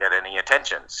doesn't get any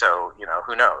attention. So,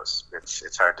 who knows?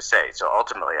 It's hard to say. So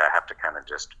ultimately, I have to kind of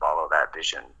just follow that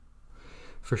vision.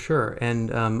 For sure.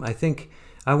 And I think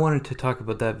I wanted to talk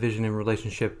about that vision in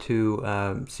relationship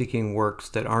to seeking works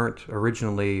that aren't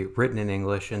originally written in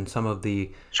English and some of the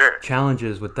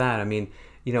challenges with that. I mean,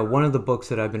 one of the books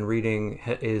that I've been reading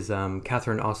is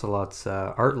Catherine Ocelot's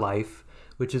Art Life,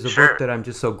 which is a book that I'm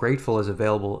just so grateful is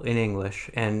available in English,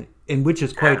 and in which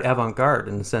is quite avant-garde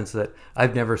in the sense that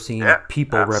I've never seen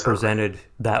people represented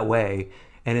that way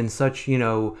and in such,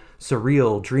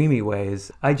 surreal, dreamy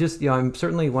ways. I just, I'm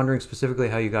certainly wondering specifically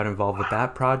how you got involved with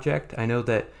that project. I know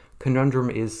that Conundrum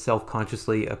is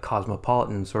self-consciously a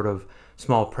cosmopolitan sort of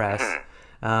small press.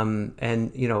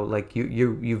 And, like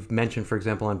you've mentioned, for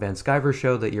example, on Van Sciver's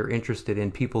show that you're interested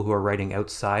in people who are writing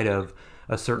outside of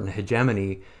a certain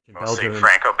hegemony. Mostly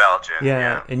Franco-Belgian.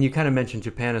 Yeah, and you kind of mentioned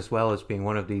Japan as well as being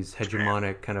one of these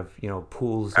hegemonic kind of,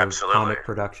 pools of comic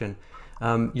production.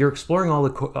 You're exploring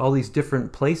all these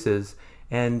different places,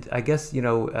 and I guess,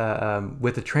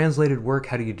 with a translated work,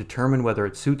 how do you determine whether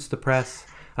it suits the press?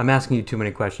 I'm asking you too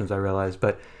many questions, I realize,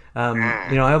 but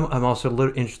I'm also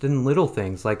interested in little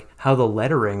things like how the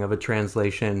lettering of a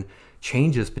translation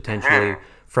changes potentially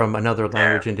from another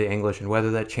language into English, and whether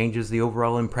that changes the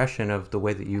overall impression of the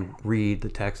way that you read the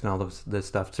text and all of this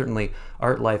stuff. Certainly,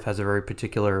 Art Life has a very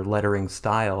particular lettering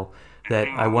style that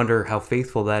I wonder how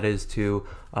faithful that is to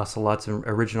Ocelot's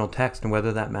original text and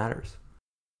whether that matters.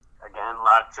 Again,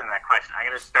 lots in that question. I'm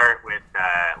going to start with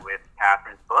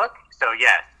Catherine's book. So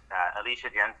yes, Alicia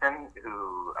Jensen,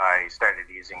 who I started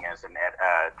using as a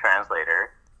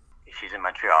translator. She's in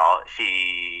Montreal.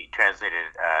 She translated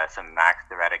some Max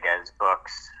de Radiguez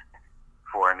books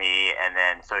for me, and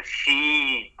then so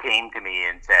she came to me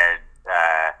and said,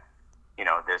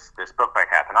 this book by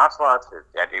Catherine Ocelot,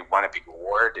 it won a big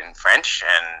award in French,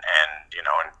 and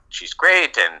she's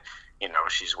great, and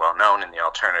she's well known in the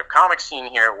alternative comic scene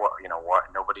here.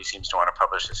 Nobody seems to want to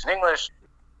publish this in English.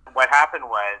 What happened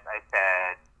was I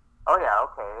said, oh yeah,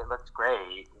 okay, it looks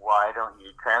great. Why don't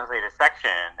you translate a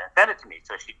section and send it to me?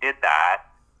 So she did that,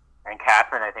 and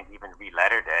Catherine, I think, even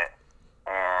relettered it.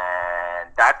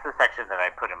 And that's the section that I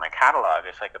put in my catalog.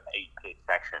 It's like an 8-page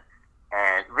section.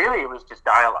 And really, it was just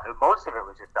dialogue. Most of it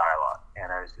was just dialogue.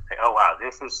 And I was just like, oh wow,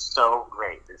 this is so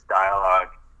great. This dialogue,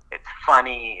 it's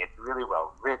funny, it's really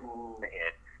well written,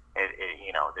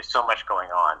 there's so much going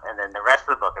on. And then the rest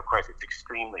of the book, of course, it's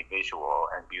extremely visual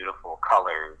and beautiful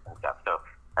colors and stuff. So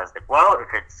I was like, well, if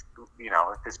it's,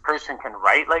 if this person can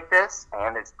write like this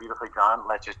and it's beautifully drawn,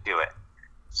 let's just do it.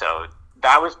 So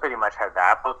that was pretty much how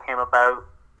that book came about.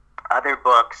 Other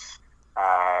books,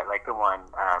 like the one,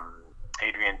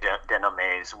 Adrian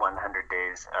Denomme's 100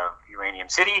 Days of Uranium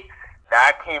City,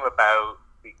 that came about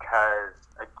because,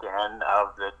 again,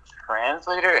 of the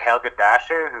translator, Helga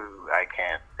Dasher, who I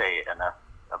can't say enough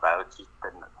about. She's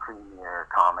been the premier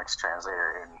comics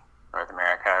translator in North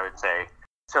America, I would say.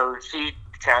 So she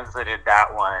translated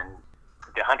that one,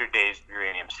 The 100 Days of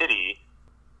Uranium City,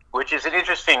 which is an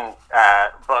interesting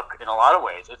book in a lot of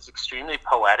ways. It's extremely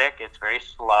poetic. It's very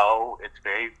slow. It's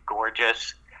very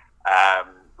gorgeous.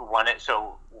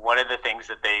 One of the things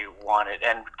that they wanted,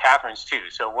 and Catherine's too,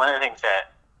 so one of the things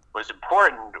that was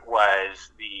important was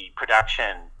the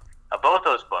production of both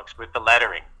those books with the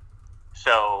lettering.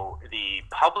 So the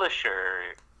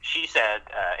publisher, she said,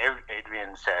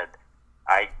 Adrian said,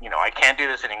 I can't do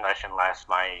this in English unless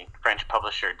my French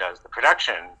publisher does the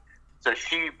production. So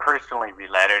she personally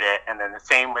relettered it, and then the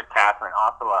same with Catherine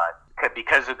Ocelot,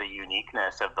 because of the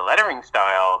uniqueness of the lettering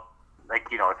style. Like,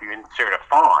 if you insert a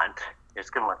font, it's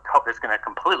going to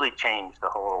completely change the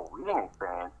whole reading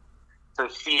experience. So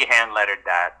she hand lettered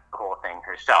that whole thing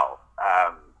herself,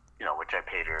 which I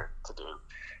paid her to do.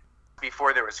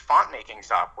 Before there was font making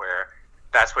software,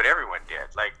 that's what everyone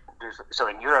did. Like, so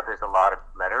in Europe, there's a lot of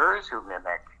letterers who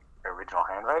mimic original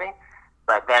handwriting,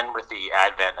 but then with the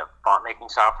advent of font making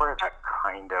software, that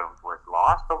kind of was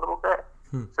lost a little bit.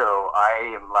 So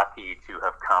I am lucky to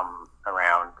have come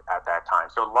around at that time.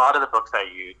 So a lot of the books that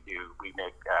you do, we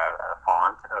make a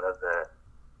font out of the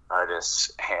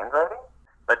artist's handwriting.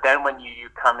 But then when you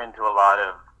come into a lot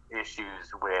of issues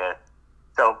with,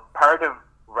 so part of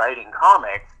writing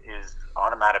comics is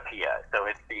onomatopoeia. So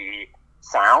it's the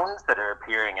sounds that are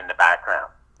appearing in the background,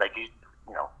 like you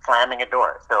know, slamming a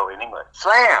door. So in English,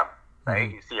 slam, right?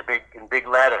 You see in big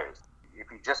letters. If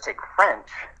you just take French,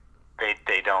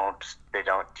 they don't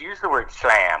use the word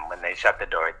slam when they shut the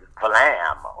door. It's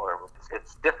flam, or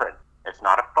it's different. It's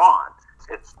not a font.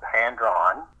 It's hand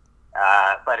drawn,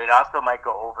 but it also might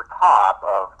go over top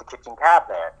of the kitchen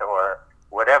cabinet or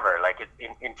whatever. Like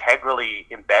it's integrally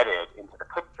embedded into the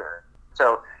picture.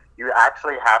 So you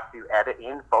actually have to edit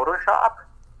in Photoshop.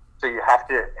 So you have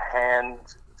to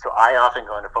so I often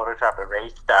go into Photoshop,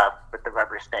 erase stuff with the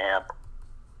rubber stamp,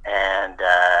 and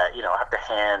have to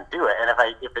hand do it. And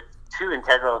if it's too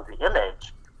integral in the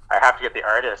image, I have to get the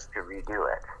artist to redo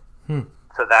it.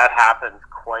 So that happens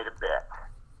quite a bit.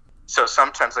 So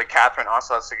sometimes, like Catherine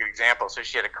also, that's a good example. So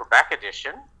she had a Quebec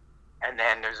edition, and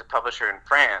then there's a publisher in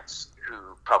France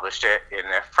who published it in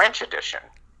a French edition.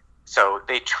 So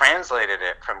they translated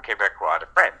it from Quebecois to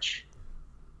French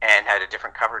and had a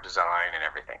different cover design and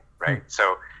everything, right?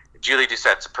 So Julie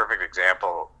Doucette's a perfect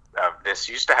example of this.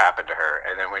 Used to happen to her,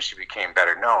 and then when she became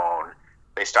better known,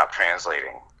 they stopped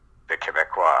translating the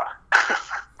Quebecois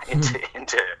into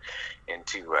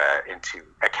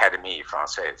Académie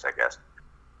Française, I guess.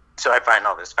 So I find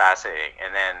all this fascinating.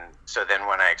 And then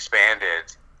when I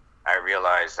expanded, I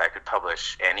realized I could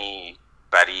publish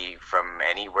anybody from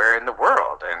anywhere in the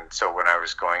world. And so when I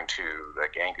was going to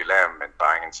like Angoulême and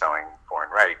buying and selling foreign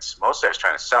rights, mostly I was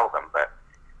trying to sell them, but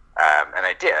and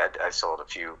I did. I sold a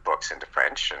few books into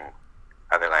French and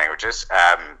other languages.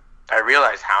 I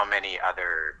realized how many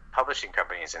other publishing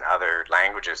companies in other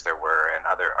languages there were, and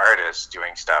other artists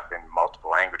doing stuff in multiple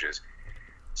languages.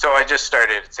 So I just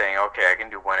started saying, okay, I can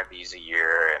do one of these a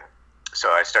year. And so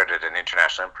I started an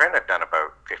international imprint. I've done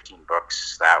about 15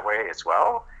 books that way as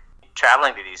well.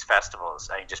 Traveling to these festivals,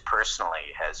 I just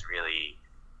personally has really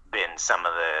been some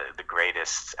of the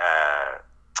greatest,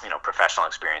 professional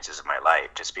experiences of my life.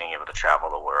 Just being able to travel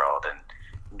the world and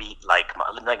meet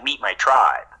my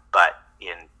tribe, but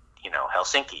in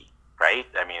Helsinki, right?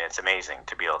 I mean, it's amazing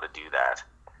to be able to do that.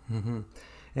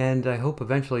 And I hope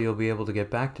eventually you'll be able to get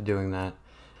back to doing that.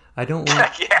 I don't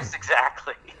want. Yes,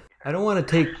 exactly. I don't want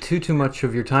to take too much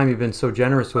of your time. You've been so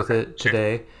generous with it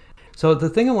today. So the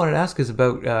thing I wanted to ask is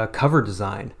about cover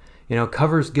design.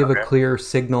 Covers give a clear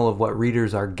signal of what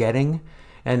readers are getting.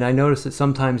 And I notice that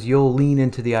sometimes you'll lean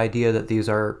into the idea that these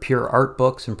are pure art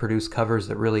books and produce covers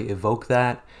that really evoke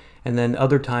that. And then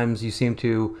other times you seem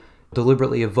to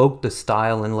deliberately evoke the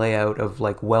style and layout of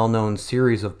like well-known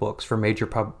series of books for major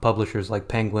publishers like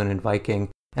Penguin and Viking.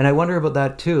 And I wonder about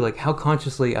that too, like how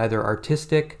consciously either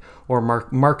artistic or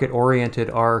market-oriented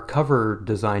are cover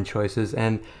design choices,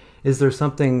 and is there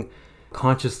something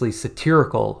consciously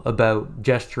satirical about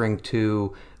gesturing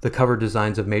to the cover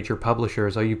designs of major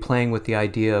publishers? Are you playing with the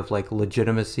idea of like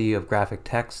legitimacy of graphic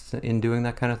text in doing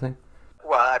that kind of thing?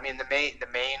 Well, I mean, the main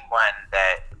one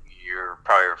that you're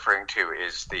probably referring to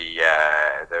is the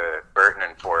Burton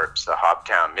and Forbes, the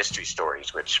Hobtown Mystery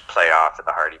Stories, which play off of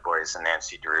the Hardy Boys and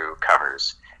Nancy Drew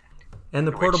covers. And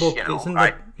the portable,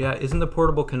 isn't the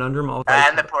Portable Conundrum all?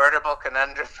 And the Portable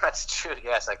Conundrum, that's true.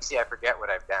 Yes, I forget what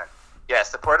I've done. Yes,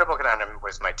 the Portable Conundrum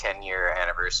was my 10-year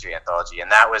anniversary anthology, and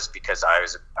that was because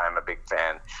I'm a big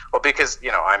fan. Well, because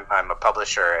I'm a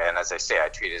publisher, and as I say, I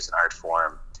treat it as an art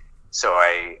form. So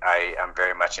I am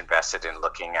very much invested in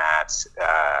looking at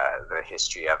the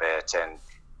history of it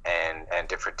and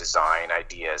different design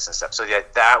ideas and stuff. So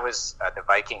that was the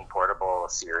Viking Portable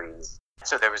series.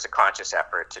 So there was a conscious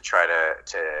effort to try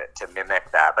to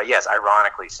mimic that. But yes,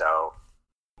 ironically so.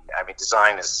 I mean,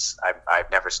 design is,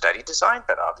 I've never studied design,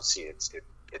 but obviously it's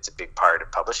a big part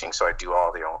of publishing, so I do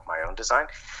all my own design.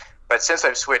 But since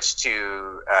I've switched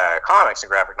to comics and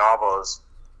graphic novels,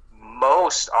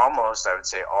 almost I would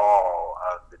say all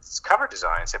of the cover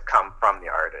designs have come from the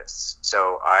artists.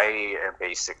 So I am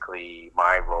basically,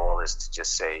 my role is to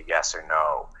just say yes or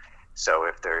no. So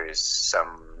if there's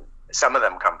some of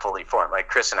them come fully formed, like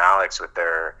Chris and Alex with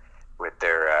their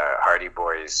Hardy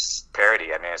Boys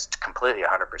parody. I mean, it's completely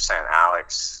 100%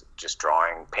 Alex just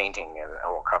painting a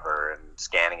whole cover and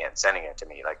scanning it and sending it to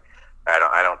me. Like,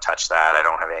 I don't touch that. I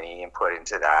don't have any input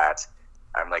into that.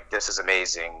 I'm like, this is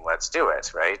amazing. Let's do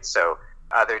it, right? So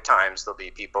Other times there'll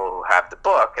be people who have the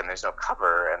book and there's no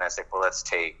cover, and I say, well, let's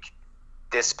take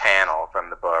this panel from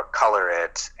the book, color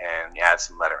it, and add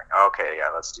some lettering. Okay, yeah,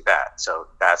 let's do that. So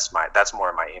that's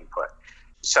more my input.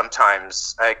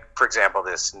 Sometimes, for example,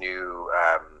 this new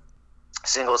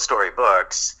single story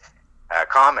books,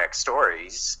 comic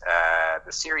stories,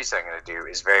 the series I'm going to do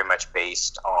is very much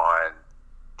based on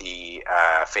the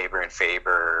Faber and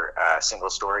Faber single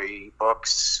story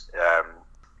books.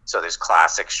 So there's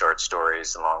classic short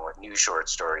stories along with new short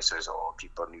stories. So there's old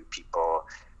people, new people,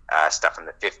 stuff from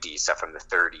the 50s, stuff from the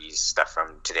 30s, stuff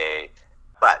from today.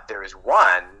 But there is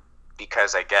one,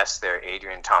 because I guess they're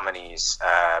Adrian Tomini's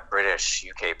British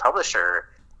UK publisher,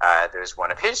 there's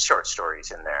one of his short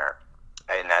stories in there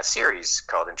in that series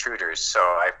called Intruders. So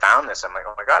I found this. I'm like,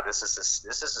 oh my God, this is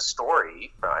a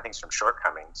story from, I think it's from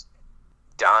Shortcomings,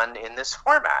 done in this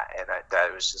format. And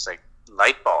that was just like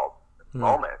light bulb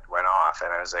moment went off,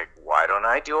 and I was like, why don't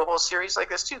I do a whole series like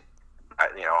this too?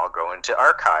 I'll go into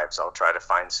archives. I'll try to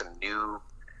find some new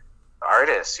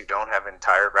artists who don't have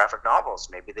entire graphic novels.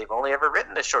 Maybe they've only ever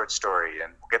written a short story,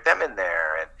 and get them in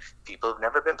there. And people who've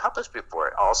never been published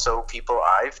before. Also, people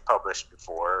I've published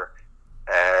before,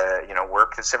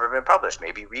 work that's never been published.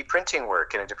 Maybe reprinting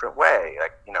work in a different way.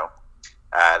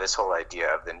 This whole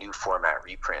idea of the new format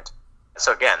reprint.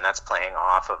 So again, that's playing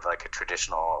off of like a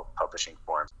traditional publishing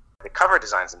form. The cover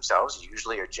designs themselves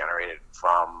usually are generated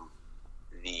from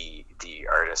the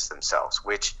artists themselves,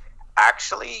 which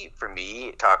actually, for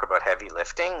me, talk about heavy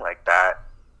lifting, like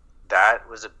that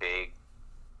was a big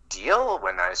deal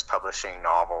when I was publishing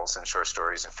novels and short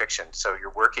stories and fiction. So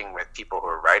you're working with people who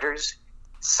are writers,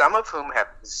 some of whom have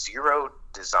zero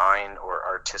design or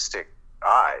artistic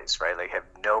eyes, right? They have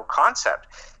no concept.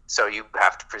 So you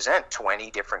have to present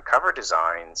 20 different cover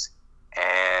designs,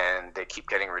 and they keep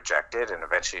getting rejected, and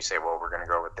eventually you say, well, we're going to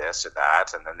go with this or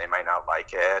that, and then they might not like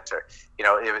it. Or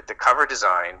the cover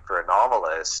design for a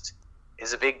novelist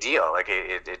is a big deal. Like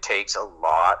it takes a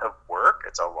lot of work.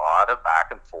 It's a lot of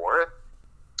back and forth.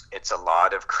 It's a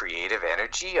lot of creative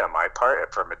energy on my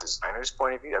part from a designer's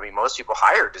point of view. I mean, most people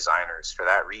hire designers for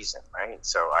that reason, right?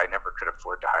 So I never could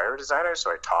afford to hire a designer,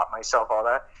 so I taught myself all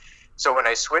that. So when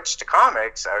I switched to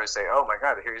comics, I would say, oh my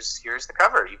God, here's the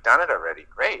cover. You've done it already.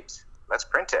 Great. Let's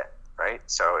print it, right?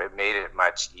 So it made it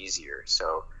much easier.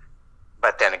 So,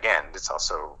 but then again, it's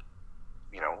also,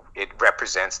 it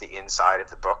represents the inside of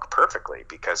the book perfectly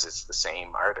because it's the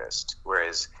same artist.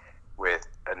 Whereas with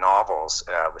novels,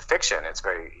 with fiction,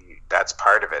 that's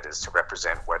part of it, is to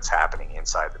represent what's happening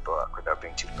inside the book without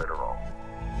being too literal.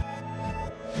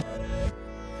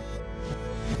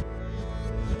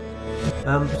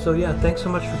 So yeah, thanks so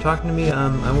much for talking to me.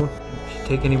 I won't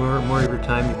take any more of your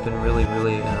time. You've been really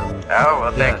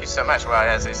Thank you so much. Well,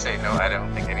 as I say, no, I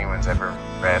don't think anyone's ever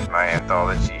read my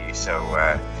anthology so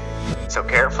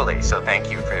carefully. So thank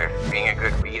you for being a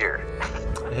good reader.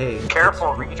 Hey,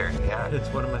 careful reader. Yeah, it's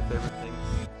one of my favorite things.